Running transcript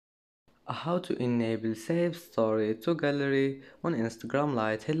How to enable save story to gallery on Instagram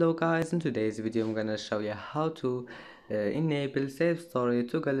Lite. Hello guys, in today's video I'm gonna show you how to enable save story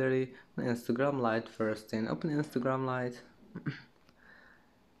to gallery on Instagram Lite. First thing, open Instagram Lite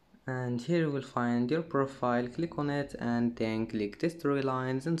and here you will find your profile. Click on it and then click the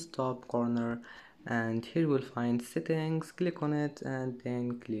storylines in the top corner, and here you will find settings. Click on it and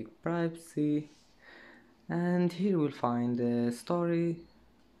then click privacy, and here you will find the story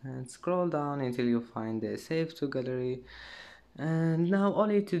and scroll down until you find the save to gallery. And now all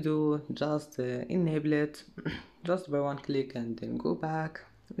you need to do, just enable it just by one click and then go back.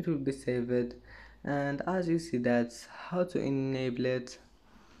 It will be saved, and as you see, that's how to enable it.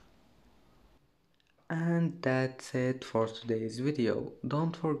 And that's it for today's video.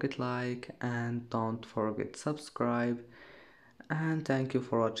 Don't forget like and don't forget subscribe, and thank you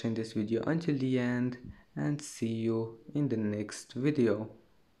for watching this video until the end, and see you in the next video.